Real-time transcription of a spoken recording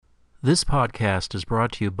This podcast is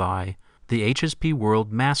brought to you by the HSP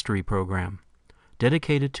World Mastery Program,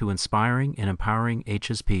 dedicated to inspiring and empowering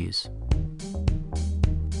HSPs.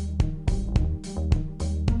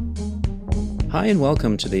 Hi, and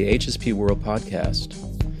welcome to the HSP World Podcast.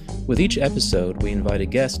 With each episode, we invite a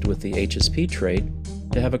guest with the HSP trait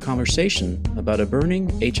to have a conversation about a burning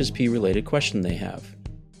HSP-related question they have.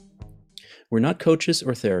 We're not coaches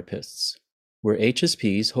or therapists. We're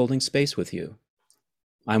HSPs holding space with you.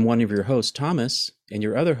 I'm one of your hosts, Thomas, and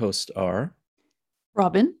your other hosts are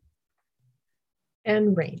Robin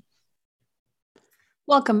and Rain.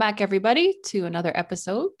 Welcome back, everybody, to another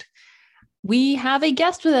episode. We have a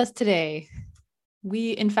guest with us today.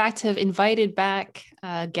 We, in fact, have invited back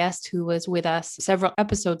a guest who was with us several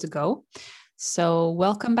episodes ago. So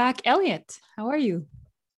welcome back, Elliot. How are you?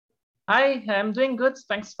 Hi, I'm doing good.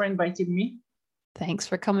 Thanks for inviting me. Thanks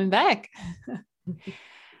for coming back.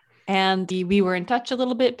 And we were in touch a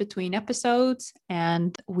little bit between episodes,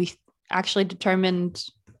 and we actually determined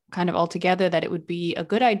kind of all together that it would be a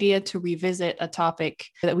good idea to revisit a topic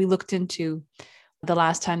that we looked into the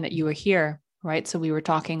last time that you were here, right? So we were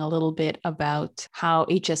talking a little bit about how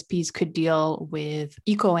HSPs could deal with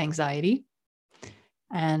eco-anxiety.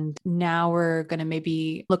 And now we're going to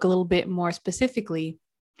maybe look a little bit more specifically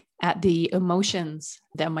at the emotions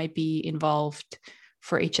that might be involved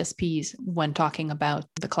for HSPs when talking about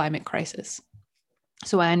the climate crisis.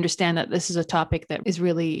 So I understand that this is a topic that is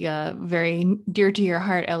really very dear to your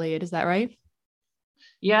heart, Elliot. Is that right?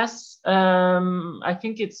 Yes, I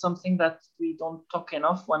think it's something that we don't talk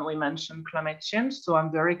enough when we mention climate change. So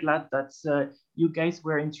I'm very glad that you guys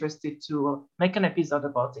were interested to make an episode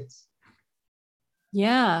about it.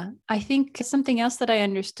 Yeah, I think something else that I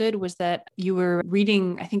understood was that you were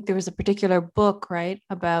reading, I think there was a particular book, right,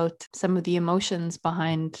 about some of the emotions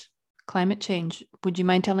behind climate change. Would you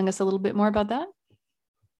mind telling us a little bit more about that?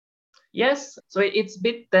 Yes, so it's a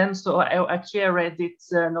bit dense. So I read it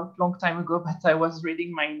not long time ago, but I was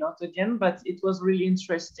reading my note again. But it was really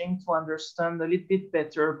interesting to understand a little bit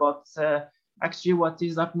better about actually what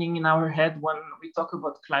is happening in our head when we talk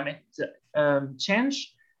about climate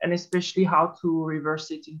change, and especially how to reverse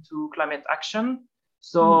it into climate action.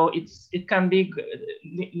 So it can be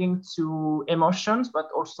linked to emotions, but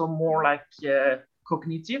also more like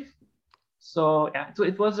cognitive. So yeah, so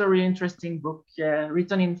it was a really interesting book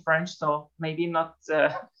written in French, so maybe not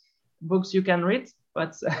books you can read,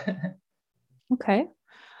 but okay.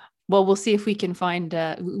 Well, we'll see if we can find,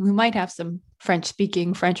 we might have some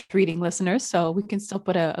French-speaking, French-reading listeners, so we can still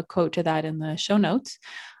put a quote to that in the show notes.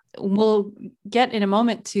 We'll get in a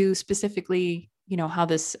moment to specifically, how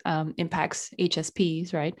this impacts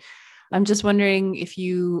HSPs, right? I'm just wondering if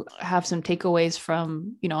you have some takeaways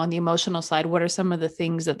from, on the emotional side. What are some of the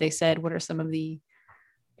things that they said? What are some of the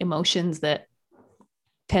emotions that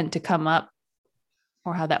tend to come up,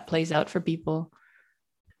 or how that plays out for people?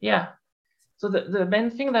 Yeah. So the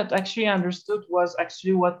main thing that actually I understood was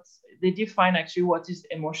actually what they define actually what is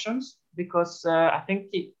emotions, because I think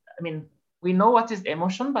we know what is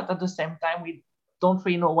emotion, but at the same time, we don't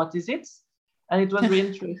really know what is it. And it was really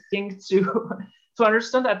interesting to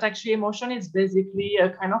understand that actually emotion is basically a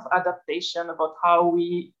kind of adaptation about how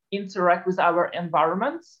we interact with our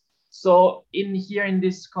environment. So in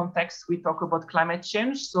this context, we talk about climate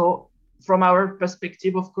change. So from our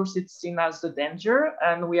perspective, of course, it's seen as a danger,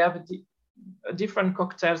 and we have different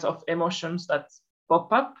cocktails of emotions that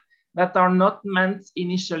pop up that are not meant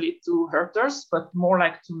initially to hurt us, but more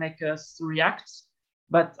like to make us react.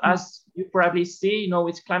 But as you probably see,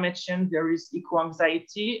 with climate change, there is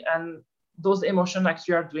eco-anxiety, and those emotions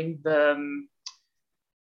actually are doing the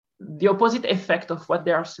opposite effect of what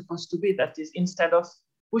they are supposed to be. That is, instead of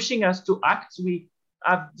pushing us to act, we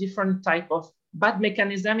have different type of bad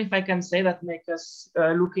mechanism, if I can say, that make us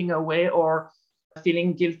looking away or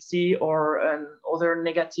feeling guilty or other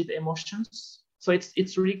negative emotions. So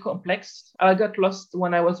it's really complex. I got lost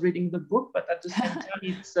when I was reading the book, but at the same time,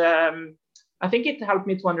 it's I think it helped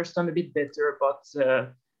me to understand a bit better about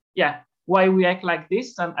why we act like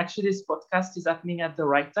this. And actually, this podcast is happening at the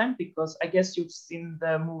right time, because I guess you've seen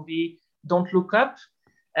the movie Don't Look Up,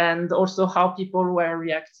 and also how people were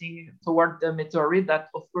reacting toward the meteorite. That,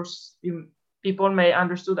 of course, people may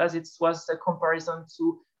understood as it was a comparison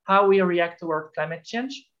to how we react toward climate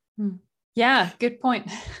change. Yeah, good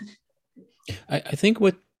point. I think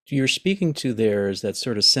what you're speaking to there is that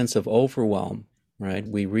sort of sense of overwhelm, right?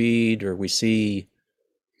 We read or we see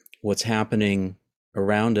what's happening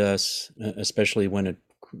around us, especially when it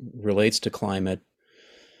relates to climate.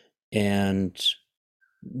 And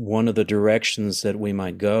one of the directions that we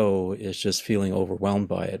might go is just feeling overwhelmed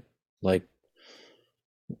by it. Like,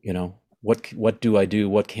 what do I do?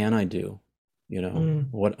 What can I do? You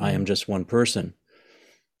know, I am just one person.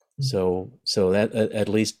 So that at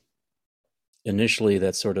least initially,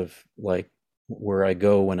 that's sort of like where I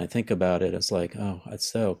go when I think about it. It's like, oh, that's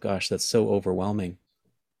so overwhelming.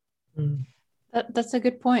 That's a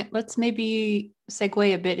good point. Let's maybe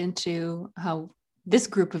segue a bit into how this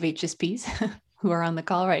group of HSPs who are on the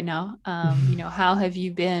call right now, how have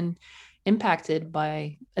you been impacted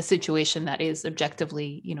by a situation that is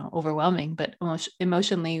objectively, overwhelming, but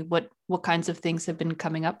emotionally, what kinds of things have been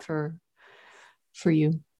coming up for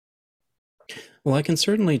you? Well, I can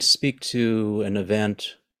certainly speak to an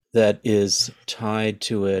event that is tied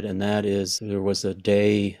to it, and that is there was a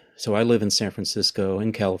day. So I live in San Francisco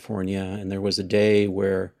in California, and there was a day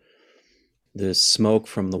where the smoke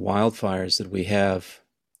from the wildfires that we have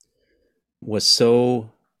was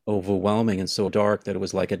so overwhelming and so dark that it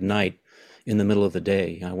was like at night in the middle of the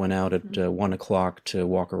day. I went out at 1 o'clock to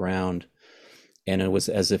walk around, and it was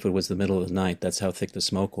as if it was the middle of the night. That's how thick the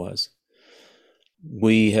smoke was.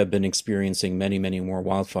 We have been experiencing many, many more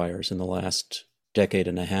wildfires in the last decade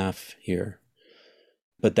and a half here.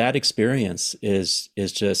 But that experience is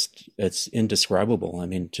just, it's indescribable. I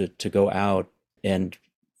mean, to go out and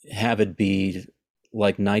have it be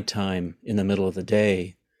like nighttime in the middle of the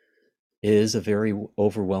day is a very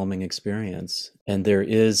overwhelming experience. And there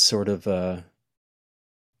is sort of a,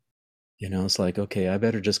 it's like, okay, I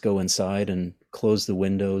better just go inside and close the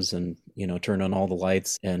windows and, turn on all the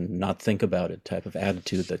lights and not think about it type of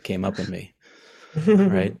attitude that came up in me.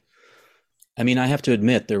 Right. I mean, I have to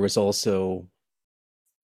admit, there was also,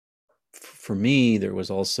 for me, there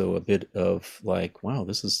was also a bit of like, wow,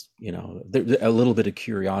 this is, a little bit of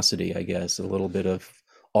curiosity, I guess, a little bit of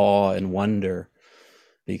awe and wonder,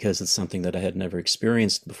 because it's something that I had never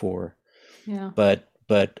experienced before. Yeah.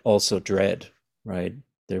 But also dread, right?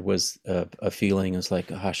 There was a feeling, it's like,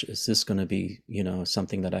 gosh, is this going to be,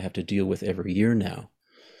 something that I have to deal with every year now?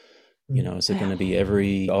 Is it going to be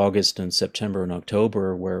every August and September and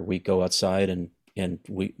October where we go outside and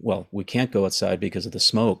we can't go outside because of the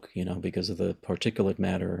smoke, because of the particulate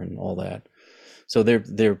matter and all that. So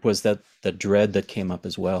there was that dread that came up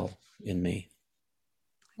as well in me.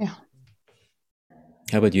 Yeah.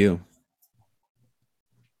 How about you?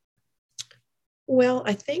 Well,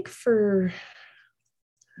 I think for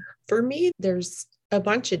me, there's a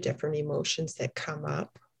bunch of different emotions that come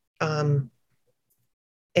up.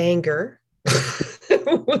 Anger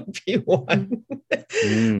would be one.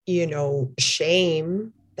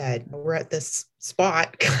 Shame that we're at this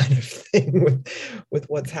spot kind of thing with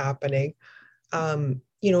what's happening. A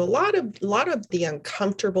lot of the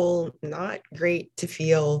uncomfortable, not great to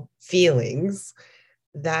feel feelings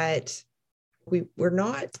that we're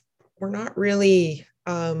not really,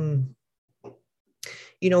 in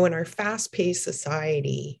our fast-paced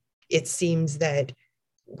society, it seems that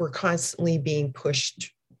we're constantly being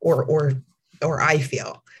pushed, or I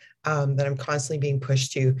feel that I'm constantly being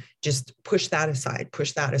pushed to just push that aside,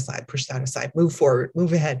 move forward,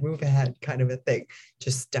 move ahead, kind of a thing.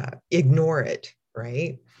 Just ignore it,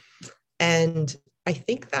 right? And I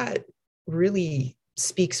think that really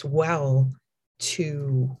speaks well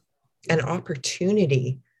to an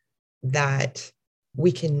opportunity that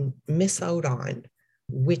we can miss out on,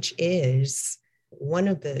 which is one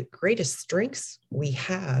of the greatest strengths we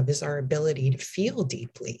have is our ability to feel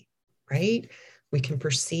deeply, right? We can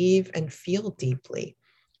perceive and feel deeply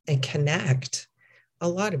and connect. A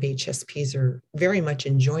lot of HSPs are very much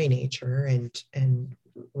enjoy nature and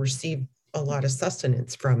receive a lot of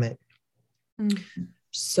sustenance from it. Mm-hmm.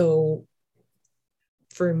 So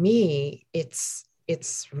for me, it's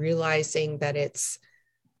realizing that it's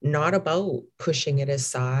not about pushing it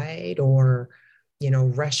aside or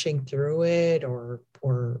rushing through it or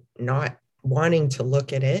not wanting to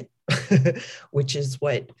look at it, which is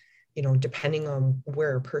what, depending on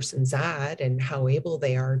where a person's at and how able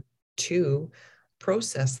they are to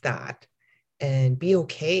process that and be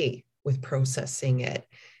okay with processing it.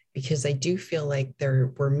 Because I do feel like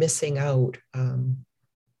we're missing out on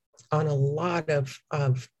a lot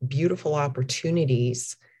of beautiful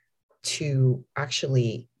opportunities to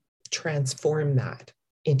actually transform that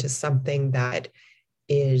into something that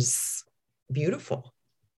is beautiful.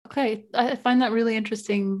 Okay. I find that really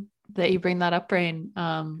interesting that you bring that up, Rain.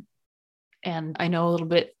 And I know a little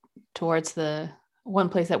bit towards the one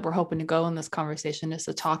place that we're hoping to go in this conversation is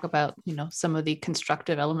to talk about, some of the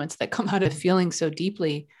constructive elements that come out of feeling so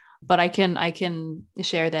deeply. But I can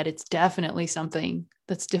share that it's definitely something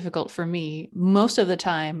that's difficult for me. Most of the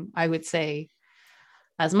time, I would say,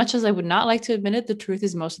 as much as I would not like to admit it, the truth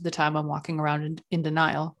is most of the time I'm walking around in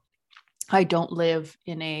denial. I don't live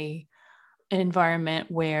in a an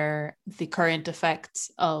environment where the current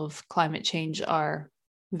effects of climate change are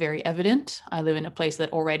very evident. I live in a place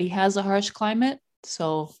that already has a harsh climate.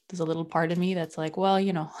 So there's a little part of me that's like, well,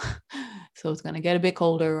 so it's going to get a bit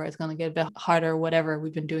colder or it's going to get a bit hotter, whatever.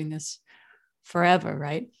 We've been doing this forever,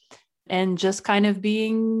 right? And just kind of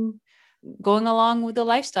going along with the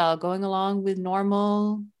lifestyle, going along with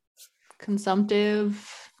normal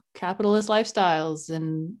consumptive capitalist lifestyles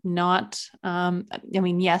and not,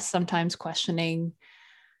 yes, sometimes questioning,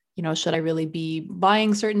 should I really be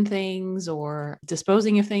buying certain things or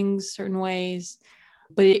disposing of things certain ways?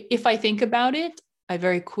 But if I think about it, I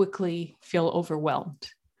very quickly feel overwhelmed.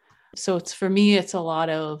 So for me, it's a lot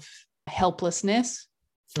of helplessness,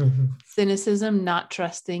 cynicism, not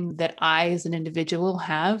trusting that I as an individual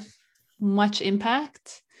have much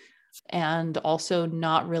impact, and also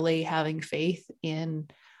not really having faith in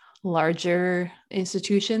larger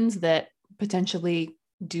institutions that potentially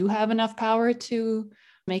do have enough power to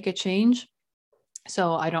make a change.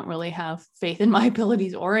 So I don't really have faith in my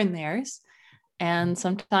abilities or in theirs. And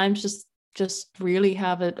sometimes just really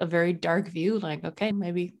have a very dark view, like, okay,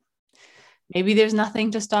 maybe there's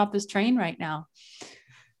nothing to stop this train right now.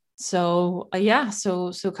 So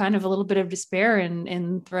so kind of a little bit of despair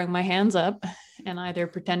in throwing my hands up and either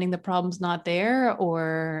pretending the problem's not there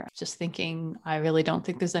or just thinking, I really don't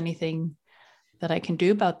think there's anything that I can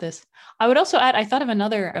do about this. I would also add, I thought of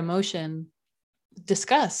another emotion,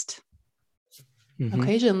 disgust.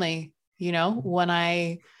 Occasionally, when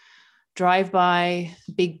I drive by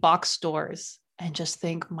big box stores and just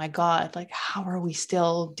think, my God, like, how are we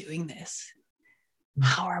still doing this?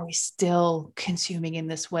 How are we still consuming in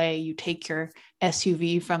this way? You take your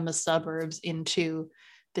SUV from the suburbs into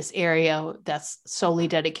this area that's solely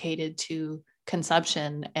dedicated to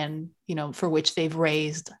consumption and, for which they've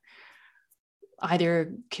raised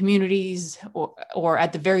either communities or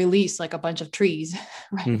at the very least, like a bunch of trees,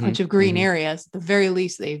 right? A bunch of green areas. At the very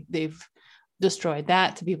least, they've destroyed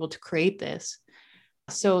that to be able to create this.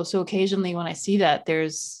 So occasionally when I see that,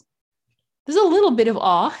 there's a little bit of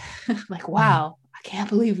awe, like, wow, I can't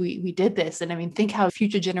believe we did this. And I mean, think how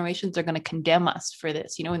future generations are going to condemn us for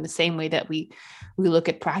this, in the same way that we look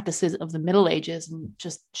at practices of the Middle Ages and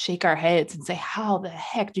just shake our heads and say, how the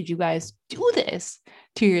heck did you guys do this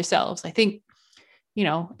to yourselves? I think,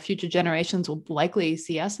 future generations will likely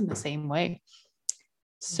see us in the same way.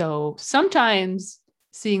 So sometimes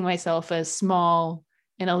seeing myself as small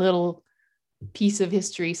in a little piece of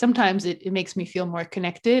history, sometimes it makes me feel more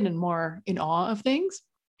connected and more in awe of things.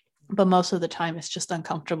 But most of the time it's just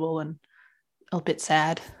uncomfortable and a bit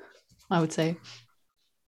sad, I would say.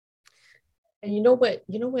 And you know what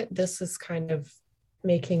this is kind of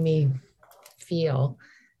making me feel?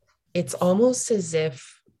 It's almost as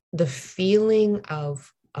if the feeling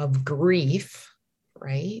of grief,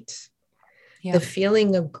 right? Yeah. The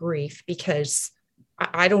feeling of grief, because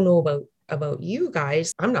I don't know about you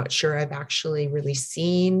guys. I'm not sure I've actually really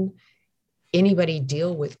seen anybody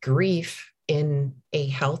deal with grief in a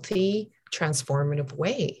healthy, transformative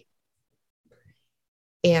way.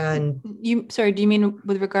 And do you mean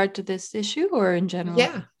with regard to this issue or in general?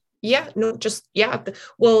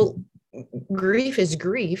 Well, grief is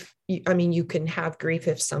grief. I mean, you can have grief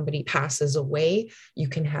if somebody passes away. You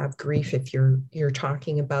can have grief if you're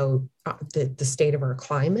talking about the state of our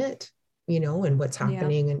climate, and what's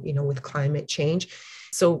happening and, with climate change.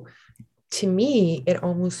 So to me, it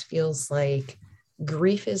almost feels like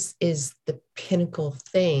grief is the pinnacle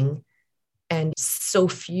thing. And so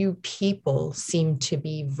few people seem to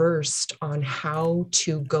be versed on how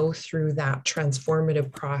to go through that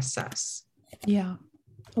transformative process. Yeah.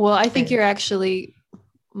 Well, I think you're actually,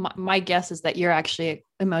 my guess is that you're actually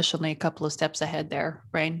emotionally a couple of steps ahead there,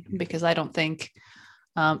 right? Because I don't think,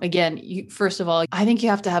 first of all, I think you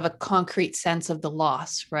have to have a concrete sense of the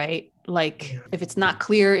loss, right? Like if it's not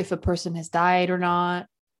clear if a person has died or not,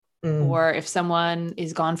 or if someone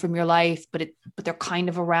is gone from your life, but they're kind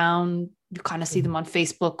of around, you kind of see them on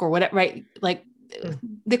Facebook or whatever, right? Like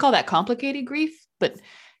they call that complicated grief, but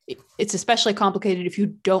it's especially complicated if you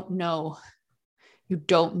don't know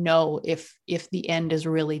if the end is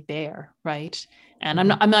really there, right? And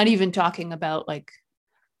I'm not even talking about like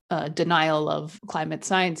denial of climate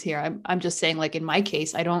science here. I'm just saying, like in my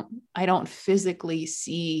case, I don't physically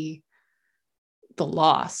see the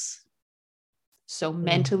loss. So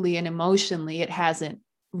mentally and emotionally, it hasn't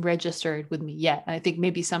registered with me yet. And I think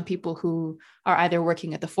maybe some people who are either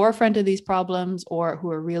working at the forefront of these problems or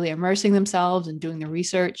who are really immersing themselves and doing the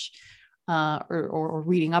research or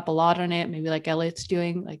reading up a lot on it, maybe like Elliot's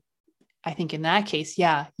doing, like, I think in that case,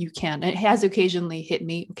 yeah, you can. It has occasionally hit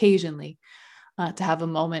me to have a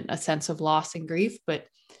moment, a sense of loss and grief, but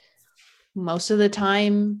most of the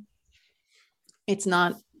time it's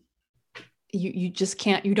not, you just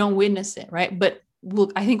can't, you don't witness it, right? But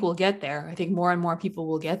I think we'll get there. I think more and more people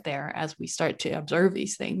will get there as we start to observe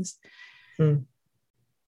these things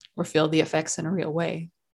or feel the effects in a real way.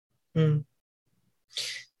 And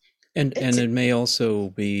it may also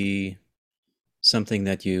be something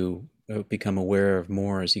that you become aware of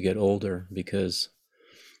more as you get older, because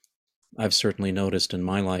I've certainly noticed in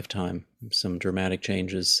my lifetime some dramatic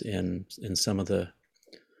changes in some of the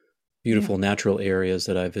beautiful natural areas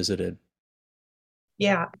that I visited.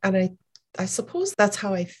 Yeah, and I suppose that's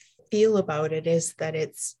how I feel about it, is that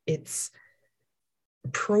it's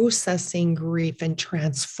processing grief and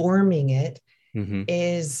transforming it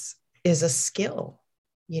is a skill,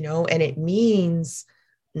 and it means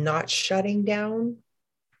not shutting down,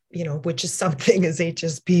 which is something as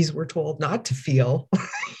HSPs we're told not to feel,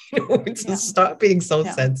 to stop being so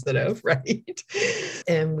sensitive, right?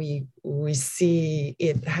 And we see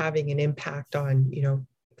it having an impact on,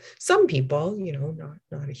 some people,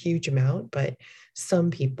 not a huge amount, but some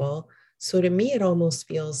people. So to me, it almost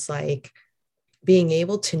feels like being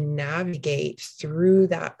able to navigate through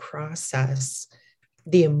that process,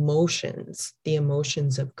 the emotions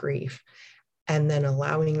of grief, and then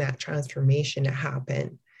allowing that transformation to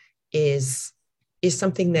happen is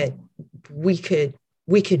something that we could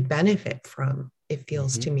benefit from. It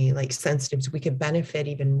feels to me like sensitives, we could benefit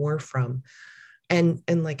even more from. And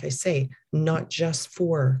like I say, not just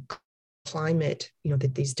for climate,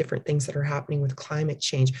 that these different things that are happening with climate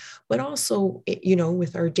change, but also,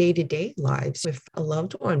 with our day-to-day lives, if a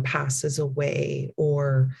loved one passes away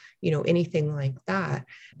or, anything like that,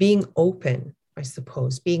 being open, I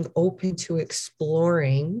suppose, being open to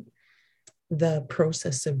exploring the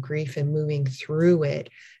process of grief and moving through it,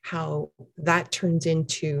 how that turns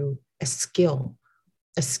into a skill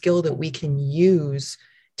that we can use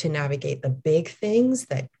to navigate the big things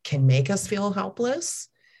that can make us feel helpless.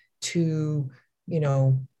 To,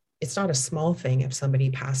 it's not a small thing if somebody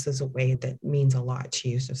passes away that means a lot to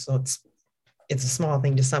you. So it's a small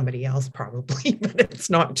thing to somebody else probably, but it's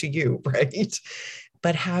not to you, right?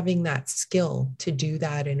 But having that skill to do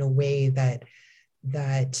that in a way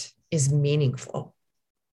that is meaningful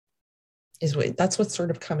that's what's sort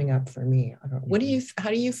of coming up for me. I don't know. How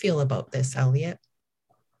do you feel about this, Elliot?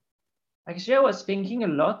 Actually, I was thinking a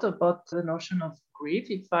lot about the notion of grief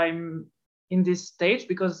if I'm in this stage,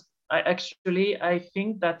 because I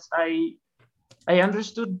think that I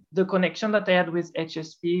understood the connection that I had with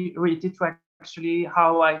HSP related to actually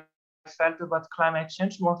how I felt about climate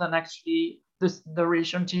change more than actually the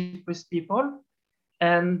relationship with people.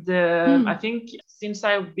 And I think since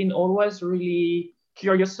I've been always really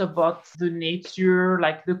curious about the nature,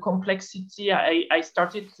 like the complexity, I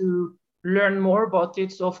started to learn more about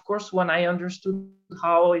it. So of course, when I understood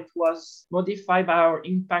how it was modified by our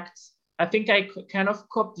impacts, I think I kind of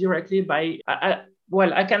coped directly by,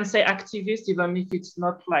 I can say activist, even if it's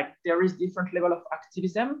not like there is different level of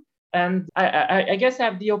activism. And I guess I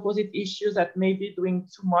have the opposite issues that maybe doing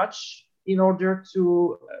too much in order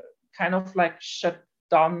to kind of like shut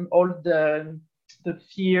down all the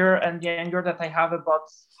fear and the anger that I have about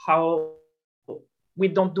how we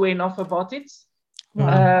don't do enough about it.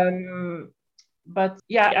 Wow. But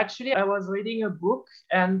yeah, actually, I was reading a book,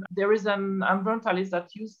 and there is an environmentalist that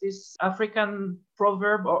used this African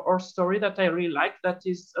proverb or story that I really like, that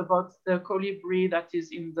is about the colibri that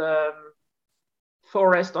is in the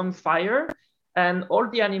forest on fire, and all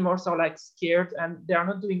the animals are like scared and they are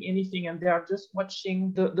not doing anything, and they are just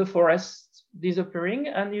watching the forest disappearing.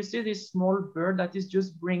 And you see this small bird that is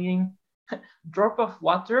just bringing a drop of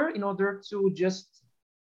water in order to just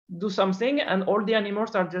do something, and all the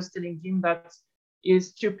animals are just telling him that he's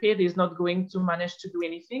stupid, he's not going to manage to do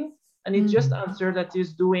anything, and he just answered that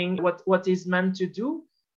he's doing what he's meant to do.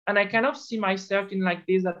 And I kind of see myself in like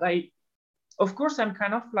this, that of course I'm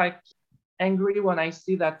kind of like angry when I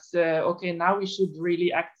see that okay, now we should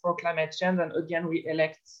really act for climate change, and again we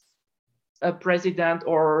elect a president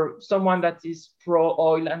or someone that is pro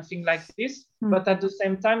oil and things like this. But at the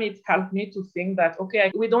same time, it helped me to think that,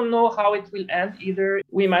 okay, we don't know how it will end. Either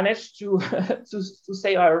we manage to to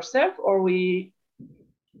save ourselves, or we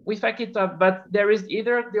fuck it up. But there is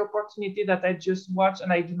either the opportunity that I just watch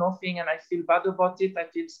and I do nothing and I feel bad about it, I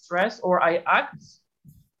feel stressed, or I act.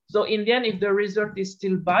 So in the end, if the result is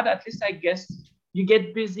still bad, at least I guess you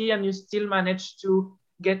get busy and you still manage to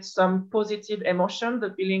get some positive emotion,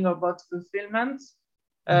 the feeling about fulfillment,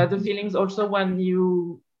 the feelings also when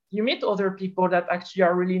you meet other people that actually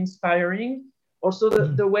are really inspiring. Also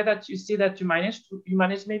the way that you see that you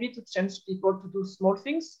manage maybe to change people to do small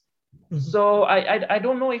things. So I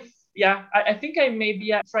don't know if yeah, I think I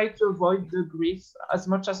try to avoid the grief as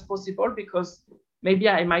much as possible, because maybe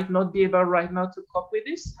I might not be able right now to cope with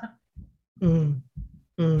this. Mm,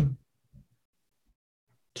 mm.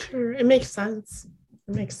 Sure, it makes sense.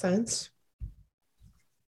 It makes sense.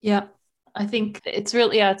 Yeah, I think it's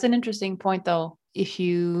really, yeah, it's an interesting point though. If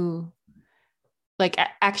you like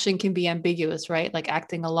action can be ambiguous, right? Like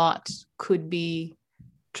acting a lot could be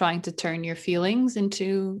trying to turn your feelings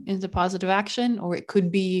into positive action, or it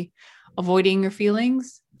could be avoiding your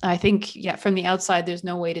feelings. I think, yeah, from the outside, there's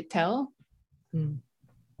no way to tell,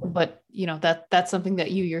 but you know, that's something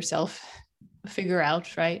that you yourself figure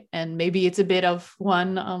out, right? And maybe it's a bit of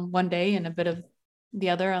one day and a bit of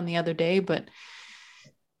the other on the other day. But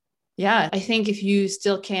yeah, I think if you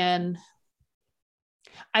still can,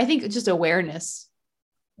 I think just awareness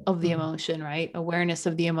of the emotion, right? Awareness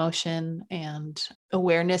of the emotion and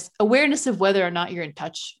awareness of whether or not you're in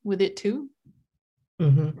touch with it too.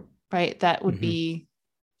 Right? That would be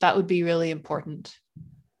really important.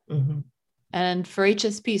 And for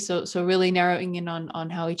HSP, so really narrowing in on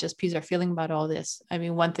how HSPs are feeling about all this. I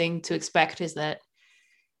mean, one thing to expect is that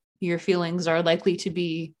your feelings are likely to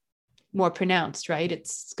be more pronounced, right?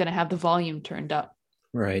 It's going to have the volume turned up.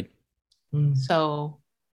 Right. So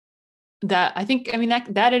that, I think, I mean,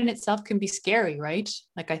 that in itself can be scary, right?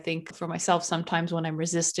 Like, I think for myself, sometimes when I'm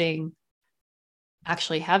resisting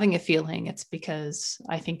actually having a feeling, it's because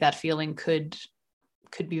I think that feeling could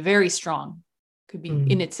be very strong, could be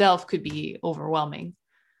in itself, could be overwhelming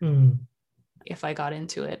if I got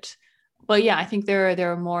into it. But yeah, I think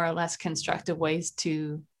there are more or less constructive ways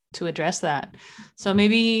to address that. So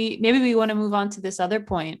maybe we want to move on to this other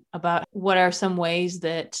point about what are some ways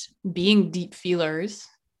that being deep feelers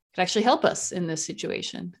could actually help us in this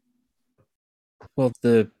situation. Well,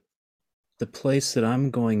 the place that I'm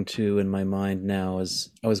going to in my mind now is,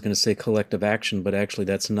 I was going to say collective action, but actually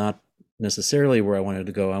that's not necessarily where I wanted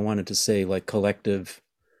to go. I wanted to say like collective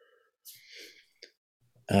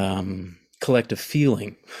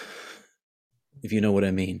feeling, if you know what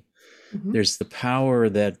I mean. There's the power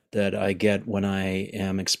that I get when I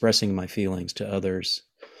am expressing my feelings to others,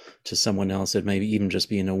 to someone else. It may even just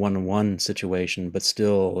be in a one-on-one situation, but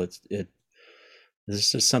still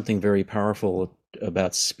there's just something very powerful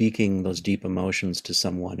about speaking those deep emotions to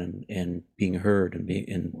someone and being heard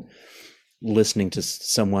and listening to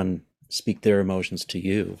someone speak their emotions to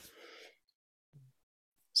you.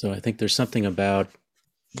 So I think there's something about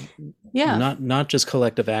not just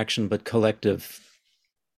collective action, but collective,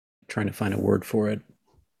 trying to find a word for it.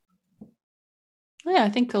 Yeah, I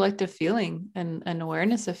think collective feeling and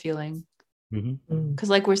awareness of feeling. Because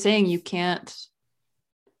like we're saying, you can't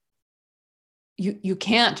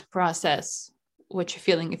process what you're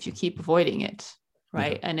feeling if you keep avoiding it,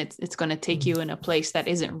 right? And it's going to take you in a place that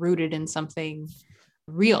isn't rooted in something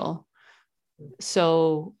real.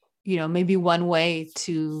 So, you know, maybe one way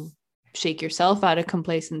to shake yourself out of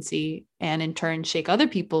complacency and in turn shake other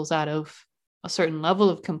people's out of a certain level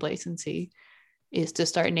of complacency is to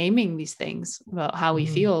start naming these things about how we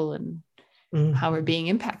feel and how we're being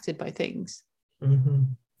impacted by things.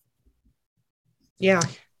 Yeah.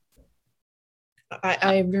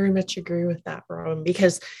 I very much agree with that, Robin,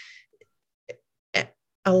 because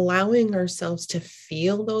allowing ourselves to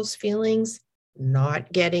feel those feelings,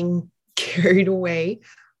 not getting carried away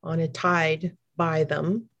on a tide by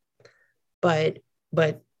them, but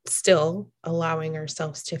still allowing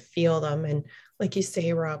ourselves to feel them. And like you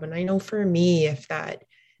say, Robin, I know for me, if that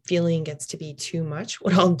feeling gets to be too much,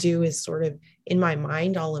 what I'll do is sort of in my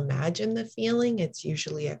mind, I'll imagine the feeling. It's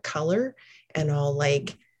usually a color, and I'll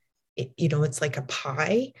like, you know, it's like a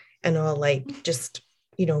pie, and I'll like just,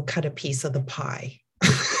 you know, cut a piece of the pie.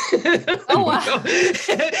 Oh, wow.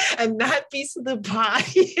 And that piece of the pie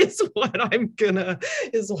is what I'm gonna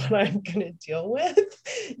deal with,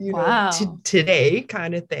 you know, today,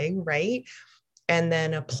 kind of thing, right? And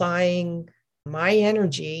then applying my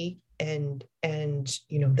energy and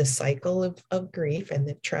you know, the cycle of grief and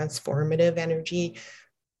the transformative energy,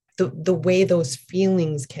 the way those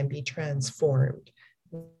feelings can be transformed,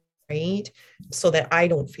 right? So that I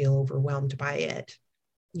don't feel overwhelmed by it,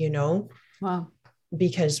 you know? Wow.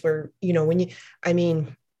 Because we're, you know,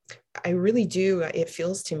 I really do, it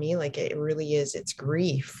feels to me like it really is, it's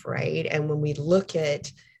grief, right? And when we look at,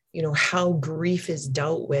 you know, how grief is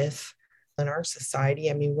dealt with in our society,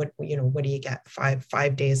 I mean, what do you get?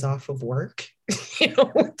 Five days off of work? You know,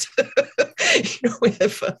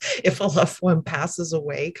 if a loved one passes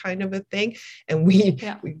away, kind of a thing. And we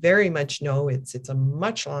very much know it's a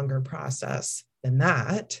much longer process than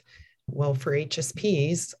that. Well, for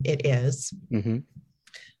HSPs, it is.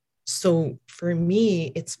 So for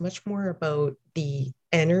me, it's much more about the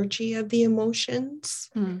energy of the emotions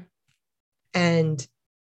Mm. and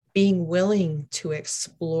being willing to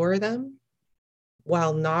explore them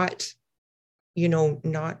while not,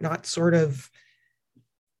 not sort of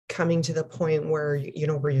coming to the point where,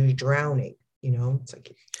 where you're drowning, it's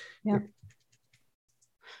like Yeah. you're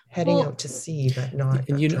heading out to sea, but not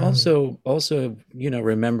And drowning. also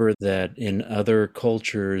remember that in other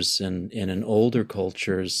cultures and in older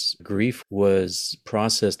cultures, grief was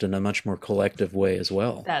processed in a much more collective way as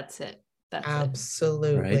well. That's it.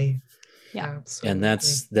 Absolutely. Right? Yeah. And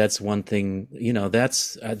Absolutely. that's one thing,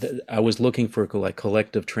 that's I was looking for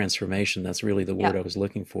collective transformation. That's really the word I was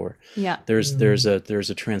looking for. Yeah. There's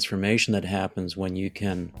a transformation that happens when you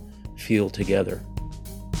can feel together.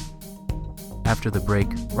 After the break,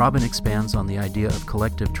 Robin expands on the idea of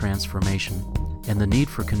collective transformation and the need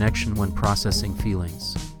for connection when processing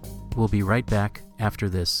feelings. We'll be right back after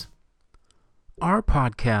this. Our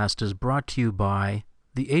podcast is brought to you by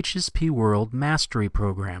the HSP World Mastery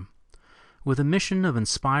Program, with a mission of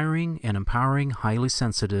inspiring and empowering highly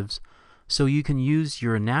sensitives so you can use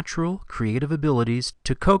your natural creative abilities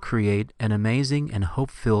to co-create an amazing and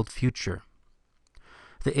hope-filled future.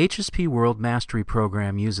 The HSP World Mastery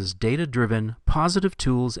Program uses data-driven, positive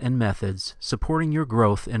tools and methods supporting your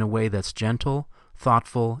growth in a way that's gentle,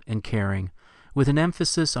 thoughtful, and caring, with an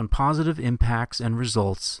emphasis on positive impacts and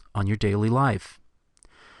results on your daily life.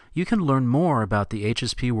 You can learn more about the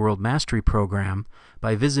HSP World Mastery Program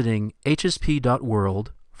by visiting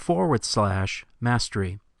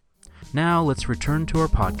hsp.world/mastery. Now let's return to our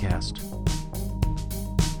podcast.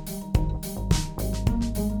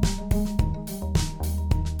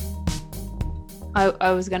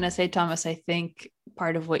 I was going to say, Thomas, I think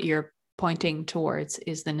part of what you're pointing towards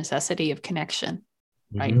is the necessity of connection,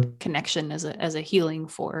 right? Mm-hmm. Connection as a healing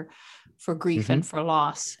for grief and for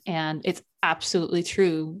loss. And it's absolutely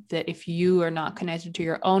true that if you are not connected to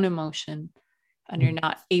your own emotion and you're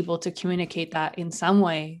not able to communicate that in some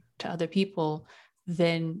way to other people,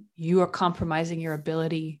 then you are compromising your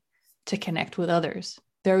ability to connect with others.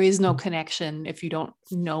 There is no connection if you don't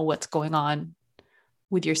know what's going on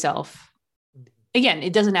with yourself. Again, you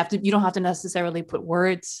don't have to necessarily put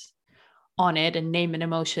words on it and name an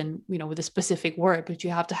emotion, with a specific word, but you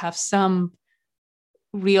have to have some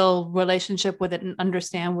real relationship with it and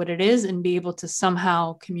understand what it is and be able to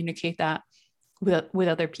somehow communicate that with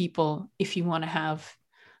other people if you want to have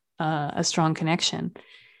a strong connection.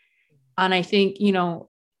 And I think,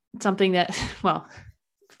 something that, well,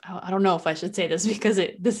 I don't know if I should say this because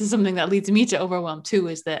this is something that leads me to overwhelm too,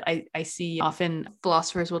 is that I see often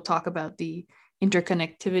philosophers will talk about the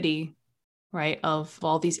interconnectivity, right, of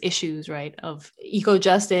all these issues, right, of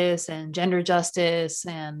eco-justice and gender justice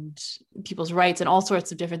and people's rights and all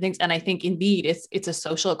sorts of different things. And I think indeed it's a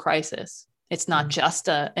social crisis. It's not just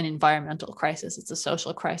an environmental crisis, it's a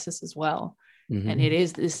social crisis as well. Mm-hmm. And it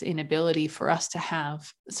is this inability for us to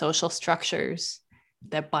have social structures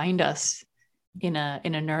that bind us in a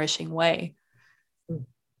nourishing way.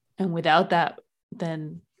 And without that,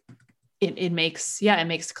 then it makes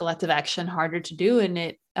collective action harder to do and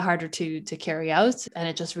it harder to carry out, and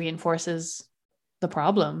it just reinforces the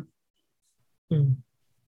problem. The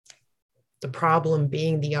problem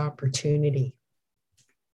being the opportunity.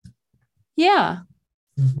 Yeah.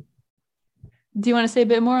 Mm-hmm. Do you want to say a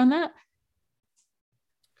bit more on that?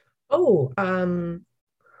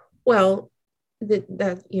 Well,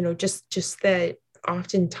 that just that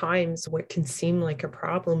oftentimes what can seem like a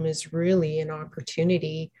problem is really an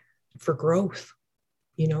opportunity for growth,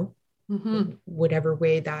 whatever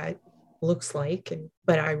way that looks like.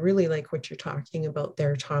 But I really like what you're talking about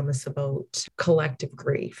there, Thomas, about collective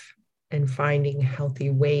grief and finding healthy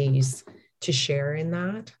ways to share in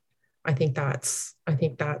that. I think that's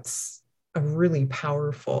a really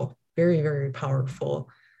powerful, very, very powerful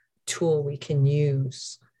tool we can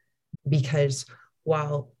use, because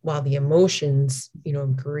while the emotions,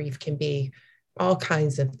 grief can be all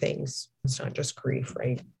kinds of things. It's not just grief,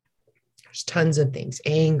 right? There's tons of things,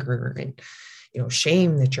 anger and,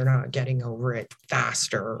 shame that you're not getting over it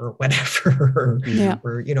faster or whatever, or,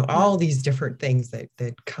 all these different things that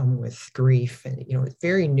come with grief. And, it's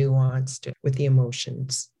very nuanced with the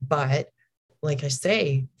emotions. But like I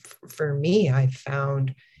say, for me, I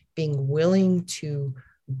found being willing to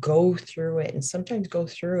go through it and sometimes go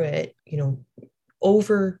through it,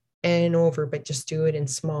 over and over, but just do it in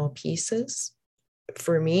small pieces.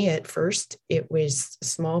 For me, at first, it was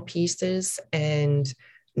small pieces and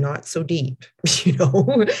not so deep,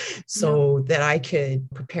 so that I could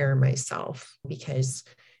prepare myself, because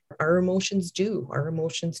our emotions do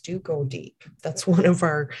go deep. That's one of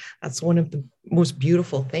the most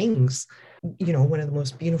beautiful things one of the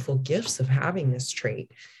most beautiful gifts of having this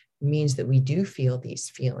trait means that we do feel these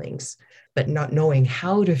feelings, but not knowing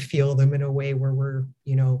how to feel them in a way where we're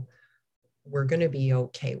going to be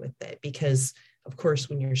okay with it. Because of course,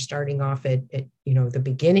 when you're starting off at the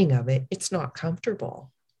beginning of it, it's not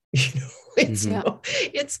comfortable. It's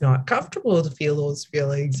not comfortable to feel those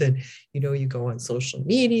feelings. And, you go on social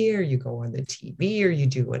media or you go on the TV or you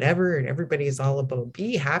do whatever, and everybody is all about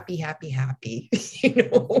be happy, happy, happy,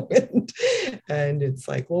 and it's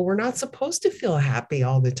like, well, we're not supposed to feel happy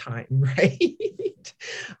all the time, right?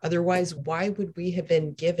 Otherwise, why would we have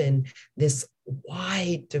been given this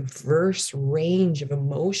wide, diverse range of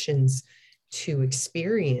emotions to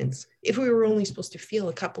experience if we were only supposed to feel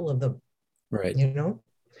a couple of them? Right.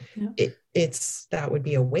 That would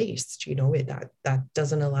be a waste, that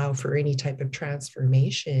doesn't allow for any type of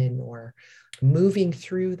transformation or moving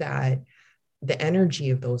through the energy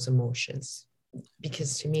of those emotions.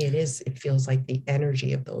 Because to me, it feels like the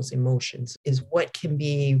energy of those emotions is what can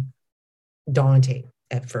be daunting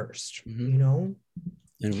at first,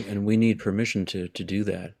 And we need permission to do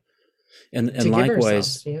that. And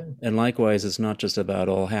likewise, and likewise, it's not just about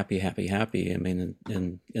all happy, happy, happy. I mean,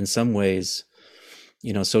 in some ways,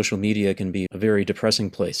 social media can be a very depressing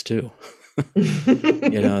place too.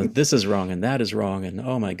 This is wrong and that is wrong, and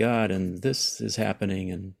oh my God, and this is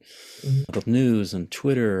happening, and the news and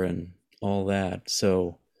Twitter and all that.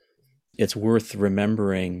 So it's worth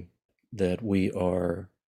remembering that we are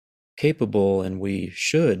capable and we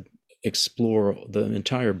should explore the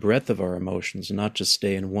entire breadth of our emotions, not just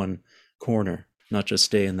stay in one corner, not just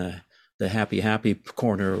stay in the happy, happy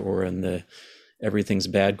corner or in the everything's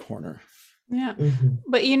bad corner. Yeah.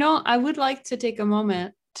 But, I would like to take a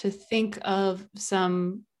moment to think of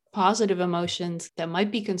some positive emotions that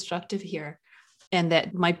might be constructive here and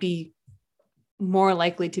that might be more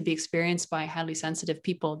likely to be experienced by highly sensitive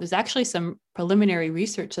people. There's actually some preliminary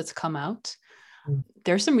research that's come out.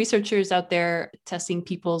 There's some researchers out there testing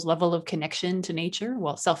people's level of connection to nature.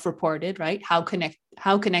 Well, self-reported, right? How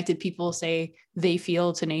connected people say they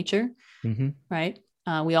feel to nature, right?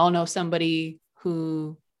 We all know somebody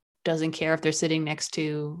who doesn't care if they're sitting next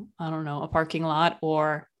to, I don't know, a parking lot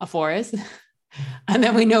or a forest. And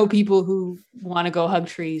then we know people who want to go hug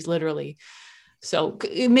trees, literally. So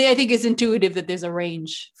I think it's intuitive that there's a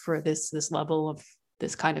range for this level of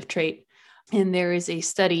this kind of trait. And there is a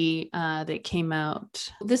study that came out.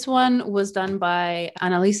 This one was done by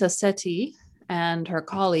Annalisa Setti and her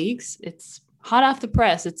colleagues. It's hot off the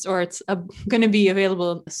press. It's going to be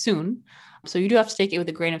available soon. So you do have to take it with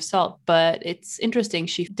a grain of salt, but it's interesting.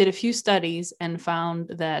 She did a few studies and found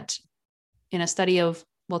that in a study of,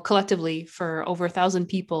 collectively for over 1,000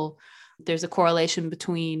 people, there's a correlation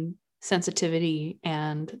between sensitivity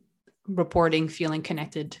and reporting feeling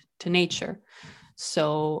connected to nature.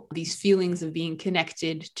 So these feelings of being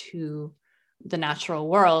connected to the natural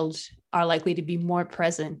world are likely to be more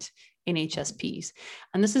present in HSPs.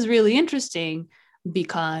 And this is really interesting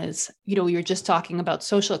because, we were just talking about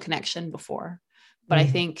social connection before, but I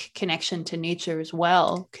think connection to nature as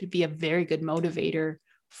well could be a very good motivator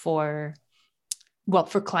for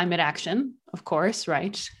climate action, of course,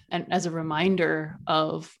 right? And as a reminder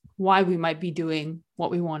of why we might be doing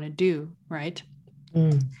what we want to do, right?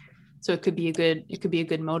 So it could be a good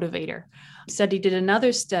motivator. Study did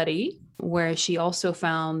another study where she also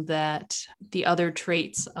found that the other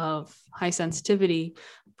traits of high sensitivity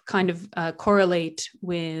kind of correlate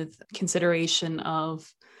with consideration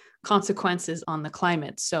of consequences on the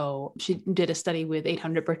climate. So she did a study with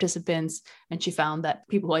 800 participants, and she found that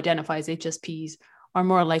people who identify as HSPs are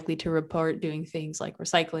more likely to report doing things like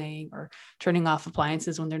recycling or turning off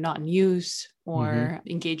appliances when they're not in use, or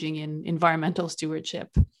engaging in environmental stewardship.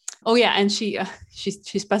 Oh yeah, and she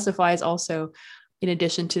specifies also, in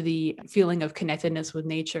addition to the feeling of connectedness with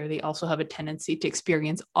nature, they also have a tendency to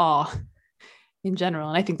experience awe in general.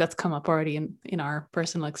 And I think that's come up already in our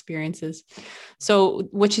personal experiences. So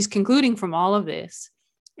what she's concluding from all of this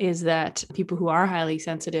is that people who are highly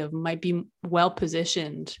sensitive might be well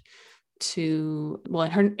positioned to,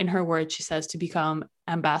 in her words, she says, to become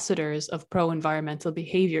ambassadors of pro-environmental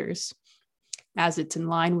behaviors, as it's in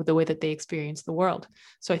line with the way that they experience the world.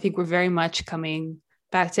 So I think we're very much coming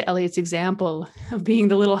back to Elliot's example of being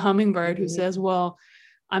the little hummingbird who says, well,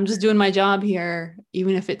 I'm just doing my job here,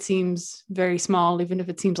 even if it seems very small, even if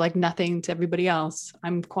it seems like nothing to everybody else.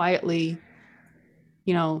 I'm quietly,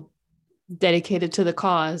 dedicated to the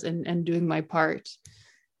cause and doing my part.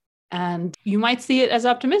 And you might see it as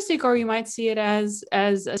optimistic, or you might see it as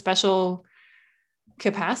a special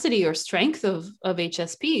capacity or strength of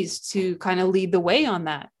HSPs to kind of lead the way on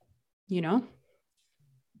that,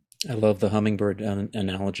 I love the hummingbird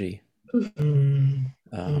analogy. Because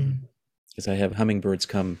I have hummingbirds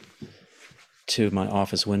come to my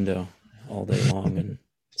office window all day long, and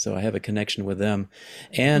so I have a connection with them.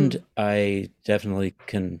 And I definitely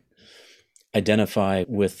can identify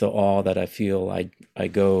with the awe that I feel. I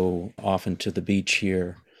go often to the beach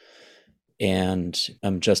here, and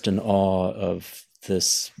I'm just in awe of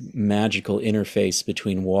this magical interface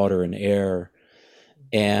between water and air.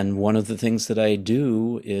 And one of the things that I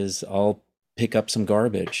do is I'll pick up some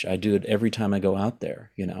garbage. I do it every time I go out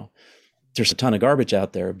there. There's a ton of garbage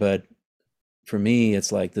out there, but for me,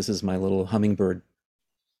 it's like, this is my little hummingbird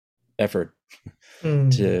effort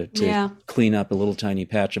to clean up a little tiny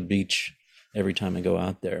patch of beach every time I go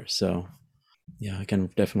out there. So yeah, I can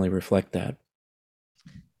definitely reflect that.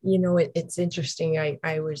 It's interesting.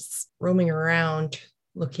 I was roaming around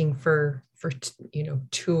looking for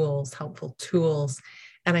tools, helpful tools,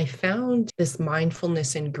 and I found this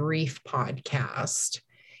mindfulness and grief podcast.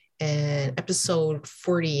 And episode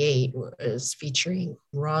 48 was featuring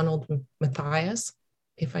Ronald Matthias,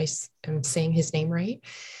 if I am saying his name right.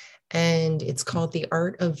 And it's called The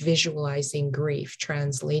Art of Visualizing Grief,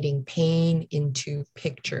 Translating Pain into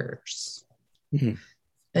Pictures. Mm-hmm.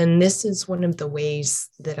 And this is one of the ways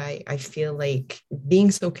that I feel like,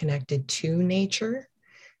 being so connected to nature,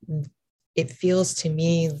 it feels to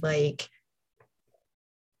me like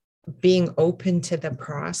being open to the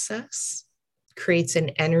process creates an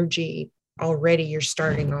energy. Already you're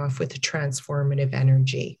starting off with a transformative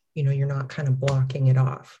energy. You're not kind of blocking it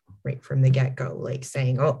off right from the get-go, like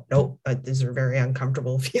saying, oh, no, these are very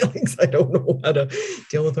uncomfortable feelings. I don't know how to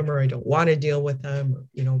deal with them, or I don't want to deal with them,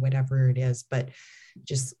 or, whatever it is. But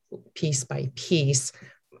just piece by piece,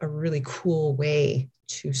 a really cool way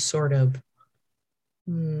to sort of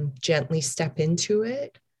gently step into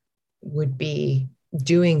it would be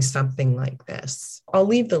doing something like this. I'll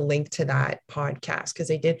leave the link to that podcast because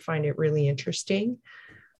I did find it really interesting,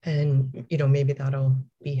 and maybe that'll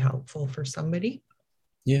be helpful for somebody.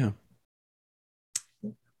 Yeah.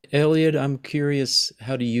 Elliot, I'm curious,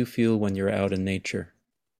 how do you feel when you're out in nature?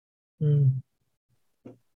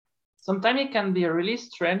 Sometimes it can be really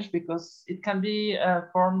strange because it can be a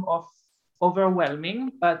form of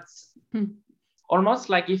overwhelming, but almost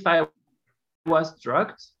like if I was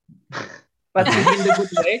drugged, but in the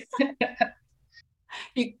good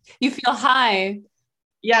way. You feel high.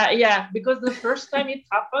 Yeah, because the first time it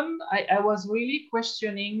happened, I was really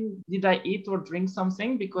questioning, did I eat or drink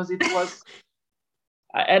something? Because it was,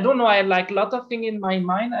 I don't know, I had like a lot of things in my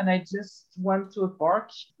mind, and I just went to a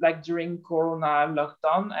park like during Corona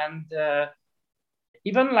lockdown, and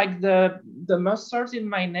even like the muscles in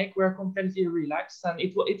my neck were completely relaxed, and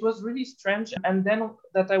it was really strange. And then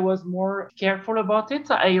that I was more careful about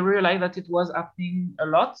it, I realized that it was happening a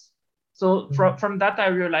lot. So from that, I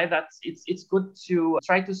realized that it's good to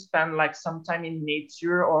try to spend like some time in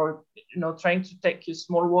nature, or trying to take a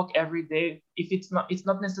small walk every day. If it's not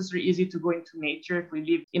necessarily easy to go into nature if we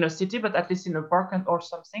live in a city, but at least in a park or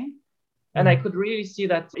something. And I could really see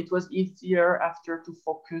that it was easier after to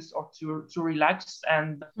focus or to relax.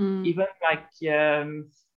 And even like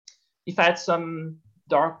if I had some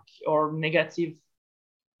dark or negative,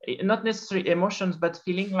 not necessarily emotions, but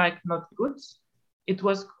feeling like not good, it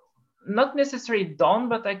was not necessarily done,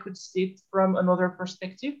 but I could see it from another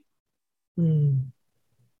perspective.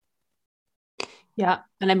 Yeah.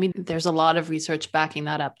 And I mean, there's a lot of research backing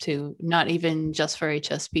that up too, not even just for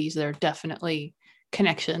HSPs. There are definitely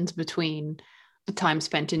connections between the time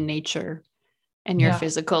spent in nature and your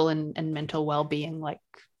physical and mental well-being. Like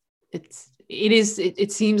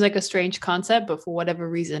it seems like a strange concept, but for whatever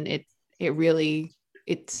reason, it really,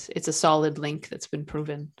 it's a solid link that's been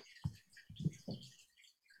proven.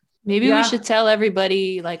 Maybe we should tell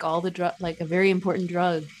everybody like all the drug, like a very important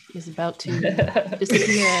drug is about to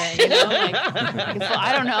disappear.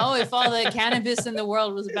 I don't know, if all the cannabis in the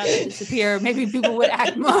world was about to disappear, maybe people would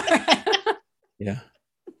act more. Yeah.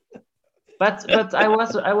 But I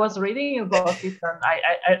was reading about it,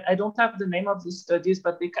 and I don't have the name of the studies,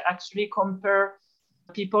 but they actually compare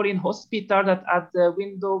people in hospital that had the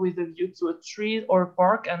window with a view to a tree or a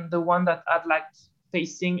park, and the one that had like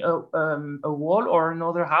facing a wall or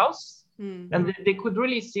another house. And they could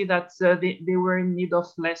really see that they were in need of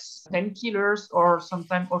less painkillers, or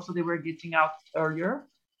sometimes also they were getting out earlier.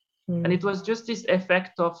 And it was just this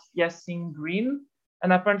effect of seeing green.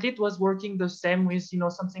 And apparently it was working the same with,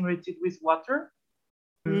 something related with water.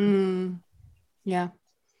 Yeah.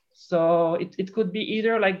 So it could be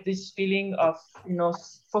either like this feeling of,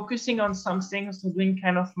 focusing on something, so doing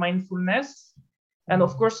kind of mindfulness. And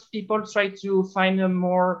of course, people try to find a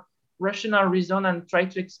more rational reason and try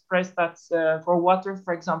to express that for water,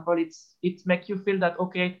 for example, it makes you feel that,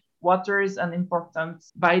 okay, water is an important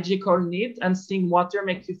biological need, and seeing water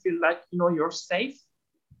makes you feel like, you're safe.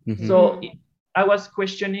 Mm-hmm. So I was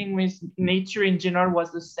questioning with nature in general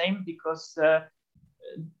was the same, because a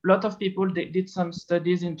lot of people, they did some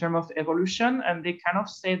studies in terms of evolution, and they kind of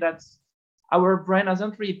say that our brain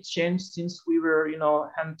hasn't really changed since we were,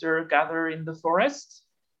 hunter-gatherer in the forest.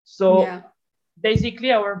 So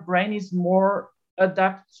basically our brain is more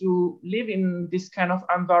adapt to live in this kind of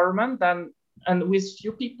environment and with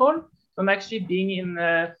few people than actually being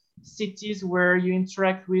in cities where you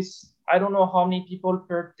interact with I don't know how many people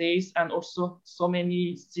per day and also so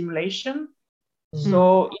many stimulation. Mm-hmm.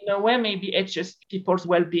 So in a way, maybe it's just people's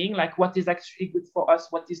well-being, like what is actually good for us,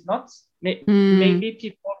 what is not. Maybe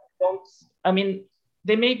people don't,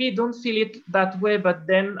 they maybe don't feel it that way, but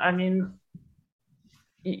then,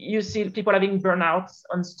 you see people having burnouts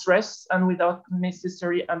and stress and without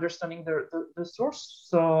necessarily understanding the source.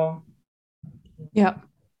 So yeah,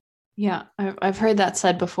 I've heard that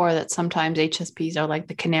said before, that sometimes HSPs are like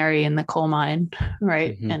the canary in the coal mine,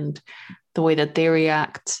 right? Mm-hmm. And the way that they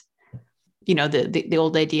react, the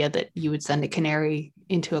old idea that you would send a canary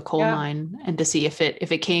into a coal mine and to see if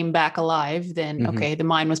it came back alive, then okay, the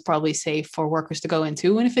mine was probably safe for workers to go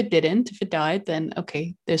into. And if it died, then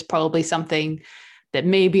okay, there's probably something that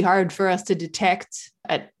may be hard for us to detect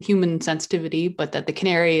at human sensitivity, but that the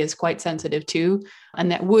canary is quite sensitive to, and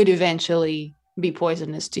that would eventually be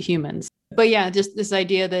poisonous to humans. But yeah, just this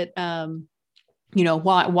idea that,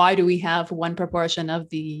 why do we have one proportion of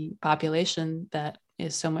the population that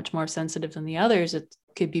is so much more sensitive than the others? It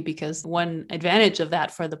could be because one advantage of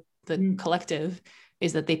that for the collective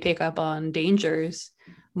is that they pick up on dangers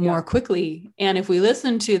more quickly. And if we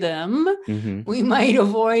listen to them, we might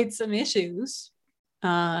avoid some issues.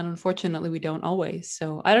 And unfortunately, we don't always.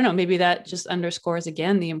 So I don't know, maybe that just underscores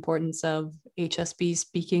again the importance of HSP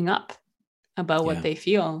speaking up about what they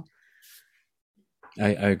feel. I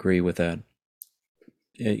agree with that.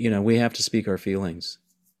 We have to speak our feelings.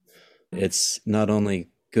 It's not only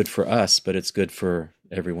good for us, but it's good for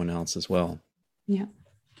everyone else as well. Yeah.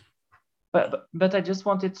 But I just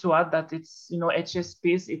wanted to add that it's,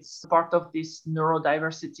 HSPs, it's part of this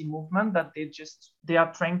neurodiversity movement that they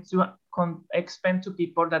are trying to explain to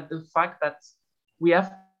people that the fact that we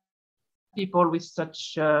have people with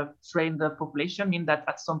such trained population mean that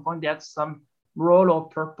at some point they had some role or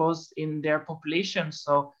purpose in their population.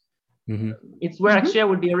 So it's where actually I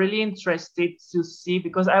would be really interested to see,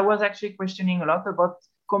 because I was actually questioning a lot about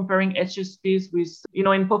comparing HSPs with,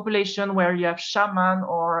 in population where you have shaman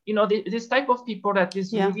or, this type of people that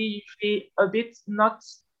is really a bit not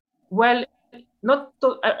well,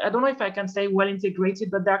 I don't know if I can say well integrated,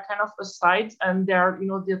 but they're kind of aside, and they're,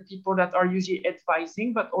 the people that are usually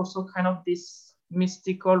advising, but also kind of this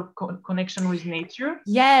mystical connection with nature.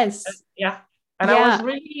 Yes. And I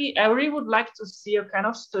really would like to see a kind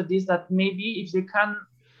of studies that maybe if they can,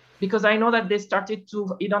 because I know that they started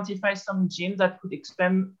to identify some genes that could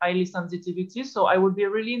explain highly sensitivity. So I would be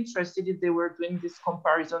really interested if they were doing this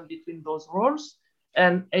comparison between those roles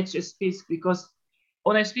and HSPs, because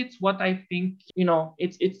honestly, it's what I think,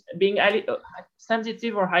 it's being highly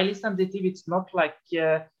sensitive or highly sensitive. It's not like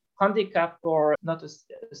handicap or not a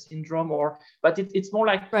syndrome, but it's more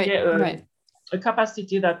like a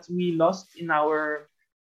capacity that we lost in our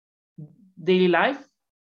daily life.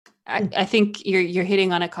 I think you're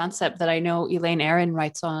hitting on a concept that I know Elaine Aron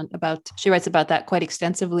writes about. She writes about that quite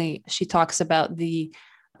extensively. She talks about the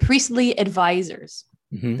priestly advisors,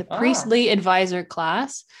 the priestly advisor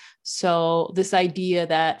class. So this idea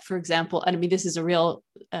that, for example, this is a real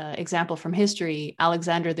example from history.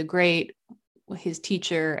 Alexander the Great, his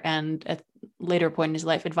teacher and at later point in his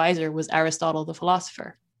life advisor was Aristotle the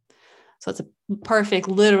philosopher. So it's a perfect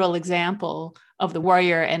literal example of the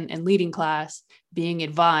warrior and leading class being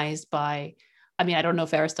advised by, I don't know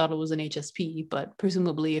if Aristotle was an HSP, but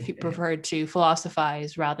presumably if he preferred to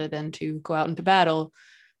philosophize rather than to go out into battle,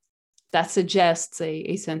 that suggests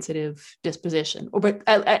a sensitive disposition. But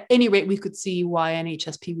at any rate, we could see why an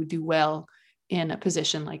HSP would do well in a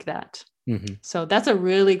position like that. So that's a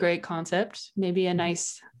really great concept. Maybe a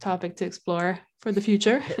nice topic to explore for the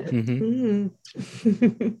future.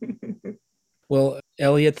 Well,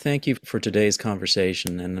 Elliot, thank you for today's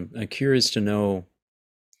conversation. And I'm curious to know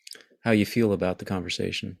how you feel about the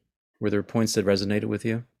conversation. Were there points that resonated with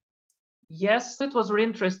you? Yes, it was really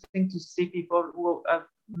interesting to see people who have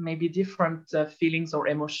maybe different feelings or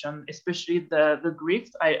emotion, especially the grief.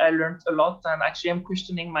 I learned a lot, and actually I'm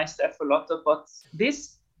questioning myself a lot about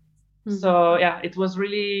this. So it was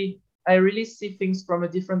really, I really see things from a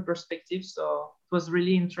different perspective. So it was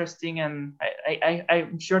really interesting, and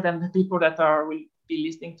I'm sure that the people that will be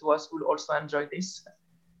listening to us will also enjoy this.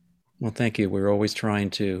 Well, thank you. We're always trying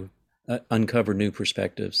to uncover new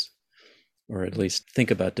perspectives, or at least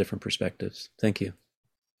think about different perspectives. Thank you.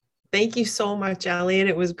 Thank you so much, Elliot.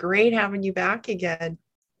 It was great having you back again.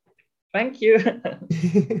 Thank you.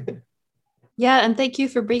 Yeah, and thank you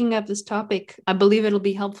for bringing up this topic. I believe it'll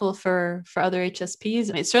be helpful for other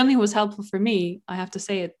HSPs. It certainly was helpful for me. I have to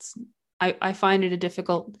say I find it a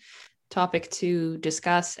difficult topic to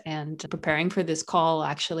discuss, and preparing for this call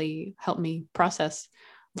actually helped me process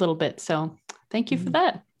a little bit. So thank you for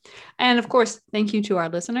that. And of course, thank you to our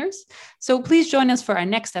listeners. So please join us for our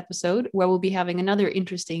next episode, where we'll be having another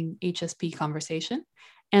interesting HSP conversation.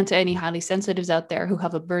 And to any highly sensitives out there who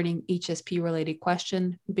have a burning HSP related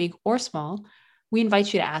question, big or small, we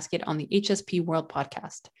invite you to ask it on the HSP World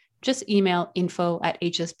podcast. Just email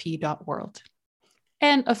info@hsp.world.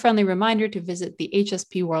 And a friendly reminder to visit the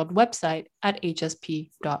HSP World website at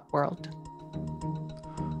hsp.world.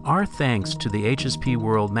 Our thanks to the HSP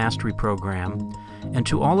World Mastery Program and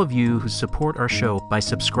to all of you who support our show by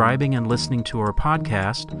subscribing and listening to our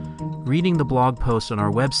podcast, reading the blog posts on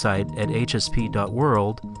our website at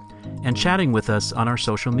hsp.world, and chatting with us on our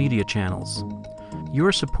social media channels.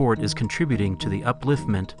 Your support is contributing to the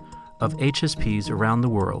upliftment of HSPs around the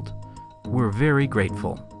world. We're very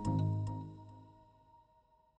grateful.